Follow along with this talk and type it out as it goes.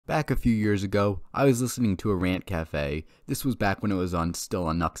Back a few years ago, I was listening to a rant cafe. This was back when it was still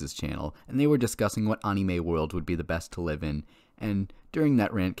on Nux's channel, and they were discussing what anime world would be the best to live in. And during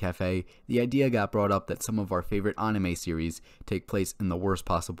that rant cafe, the idea got brought up that some of our favorite anime series take place in the worst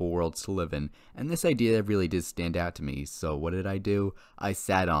possible worlds to live in, and this idea really did stand out to me. So what did I do? I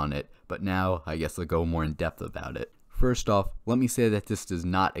sat on it, but now I guess I'll go more in depth about it. First off, let me say that this does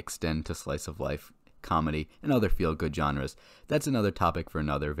not extend to slice of life, comedy, and other feel-good genres. That's another topic for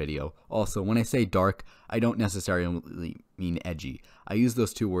another video. Also, when I say dark, I don't necessarily mean edgy. I use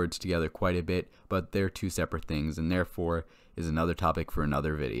those two words together quite a bit, but they're two separate things, and therefore is another topic for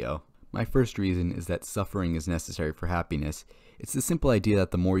another video. My first reason is that suffering is necessary for happiness. It's the simple idea that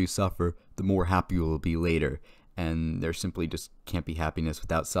the more you suffer, the more happy you will be later. And there simply just can't be happiness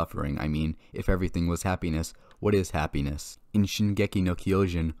without suffering. I mean, if everything was happiness, what is happiness? In Shingeki no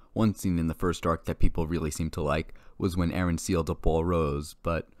Kyojin, one scene in the first arc that people really seem to like was when Eren sealed up all Rose,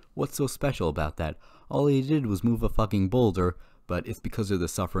 but what's so special about that? All he did was move a fucking boulder, but it's because of the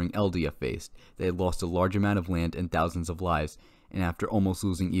suffering Eldia faced. They had lost a large amount of land and thousands of lives, and after almost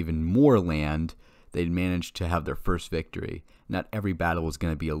losing even more land, they'd managed to have their first victory. Not every battle was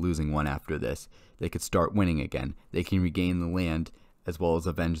going to be a losing one after this. They could start winning again. They can regain the land as well as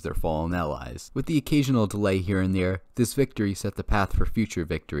avenge their fallen allies. With the occasional delay here and there, this victory set the path for future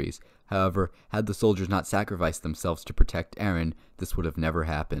victories. However, had the soldiers not sacrificed themselves to protect Eren, this would have never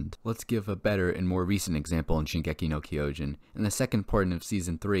happened. Let's give a better and more recent example in Shingeki no Kyojin. In the second part of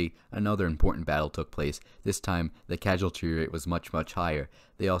Season 3, another important battle took place. This time, the casualty rate was much higher.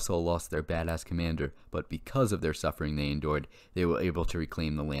 They also lost their badass commander, but because of their suffering they endured, they were able to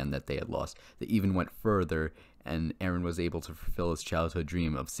reclaim the land that they had lost. They even went further, and Eren was able to fulfill his childhood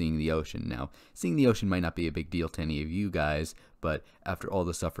dream of seeing the ocean. Now, seeing the ocean might not be a big deal to any of you guys, but after all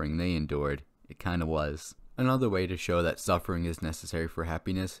the suffering they endured, it kinda was. Another way to show that suffering is necessary for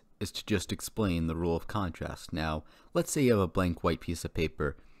happiness is to just explain the rule of contrast. Now, let's say you have a blank white piece of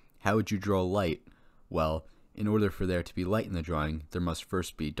paper. How would you draw light? Well, in order for there to be light in the drawing, there must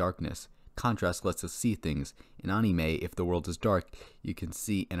first be darkness. Contrast lets us see things. In anime, if the world is dark, you can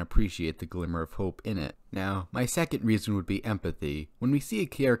see and appreciate the glimmer of hope in it. Now, my second reason would be empathy. When we see a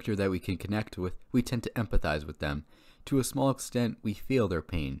character that we can connect with, we tend to empathize with them. To a small extent, we feel their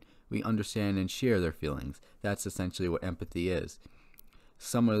pain. We understand and share their feelings. That's essentially what empathy is.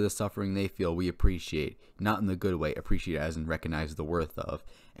 Some of the suffering they feel we appreciate, not in the good way, appreciate as in recognize the worth of.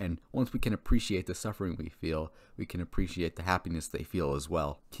 And once we can appreciate the suffering we feel, we can appreciate the happiness they feel as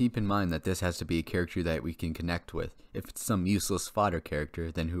well. Keep in mind that this has to be a character that we can connect with. If it's some useless fodder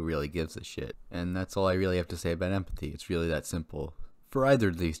character, then who really gives a shit? And that's all I really have to say about empathy. It's really that simple. For either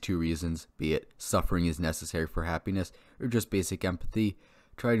of these two reasons, be it suffering is necessary for happiness or just basic empathy,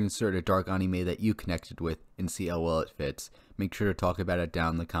 try to insert a dark anime that you connected with and see how well it fits. Make sure to talk about it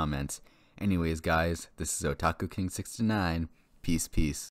down in the comments. Anyways guys, this is Otaku King 69. Peace.